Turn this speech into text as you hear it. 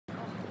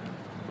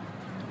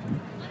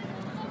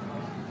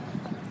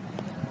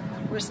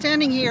We're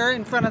standing here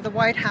in front of the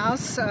White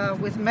House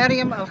with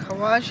Maryam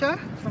Al-Khawaja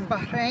from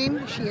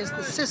Bahrain. She is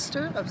the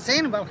sister of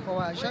Zainab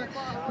Al-Khawaja,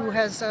 who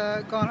has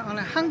gone on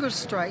a hunger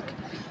strike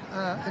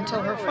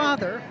until her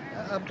father,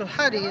 Abdul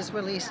Hadi, is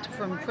released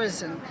from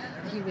prison.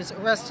 He was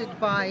arrested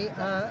by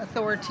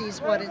authorities,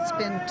 it's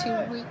been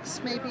 2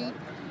 weeks maybe?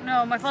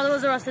 No, my father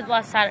was arrested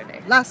last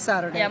Saturday. Last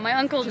Saturday? Yeah, my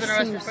uncle's been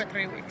arrested for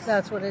 3 weeks.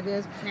 That's what it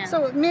is. Yeah.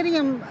 So,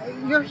 Maryam,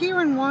 you're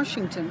here in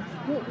Washington.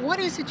 What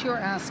is it you're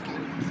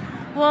asking?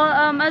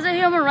 Well, as a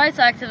human rights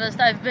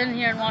activist, I've been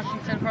here in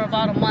Washington for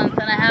about a month,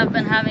 and I have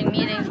been having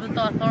meetings with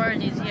the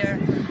authorities here.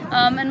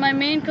 And my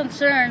main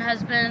concern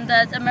has been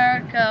that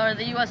America, or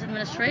the U.S.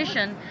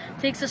 administration,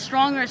 takes a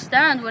stronger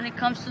stand when it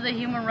comes to the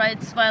human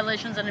rights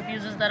violations and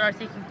abuses that are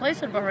taking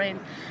place in Bahrain.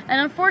 And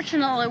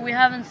unfortunately, we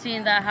haven't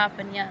seen that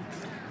happen yet.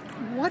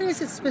 What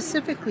is it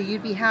specifically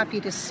you'd be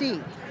happy to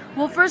see?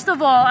 Well, first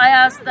of all, I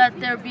ask that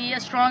there be a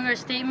stronger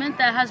statement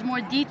that has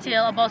more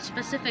detail about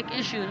specific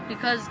issues,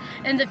 because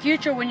in the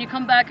future when you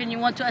come back and you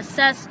want to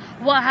assess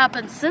what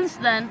happened since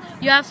then,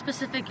 you have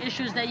specific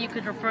issues that you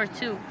could refer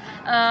to.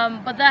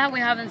 But that we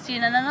haven't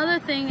seen. And another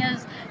thing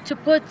is to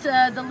put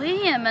the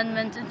Leahy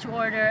Amendment into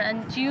order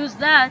and to use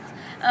that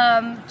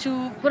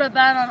to put a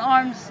ban on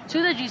arms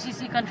to the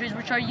GCC countries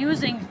which are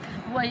using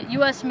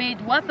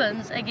US-made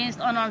weapons against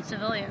unarmed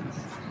civilians.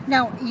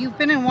 Now, you've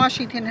been in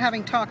Washington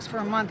having talks for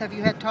a month. Have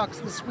you had talks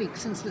this week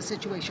since the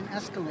situation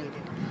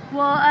escalated?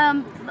 Well,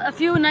 a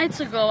few nights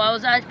ago, I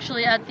was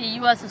actually at the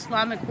U.S.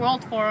 Islamic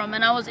World Forum,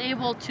 and I was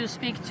able to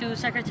speak to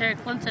Secretary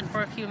Clinton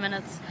for a few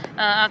minutes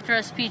after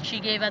a speech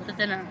she gave at the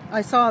dinner.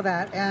 I saw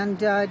that. And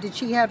did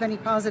she have any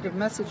positive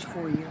message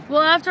for you?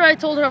 Well, after I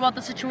told her about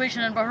the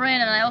situation in Bahrain,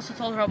 and I also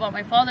told her about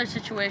my father's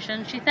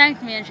situation, she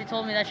thanked me and she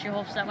told me that she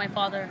hopes that my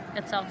father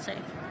gets out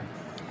safe.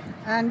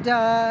 And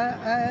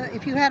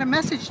if you had a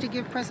message to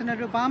give President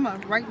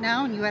Obama right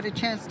now and you had a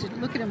chance to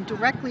look at him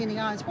directly in the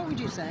eyes, what would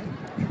you say?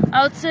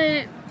 I would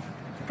say,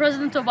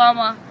 President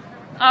Obama,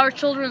 our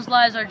children's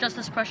lives are just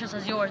as precious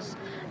as yours.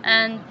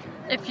 And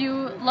if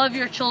you love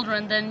your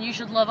children, then you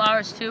should love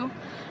ours too.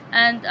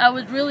 And I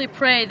would really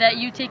pray that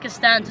you take a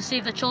stand to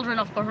save the children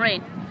of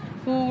Bahrain,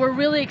 who were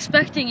really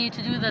expecting you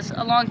to do this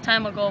a long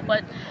time ago,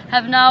 but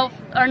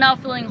are now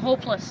feeling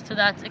hopeless to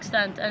that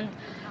extent. And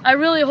I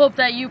really hope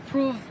that you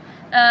prove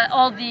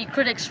all the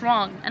critics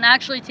wrong and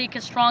actually take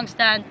a strong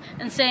stand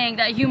in saying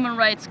that human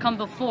rights come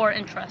before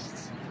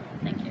interests.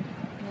 Thank you.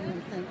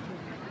 Thank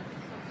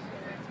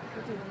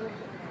you.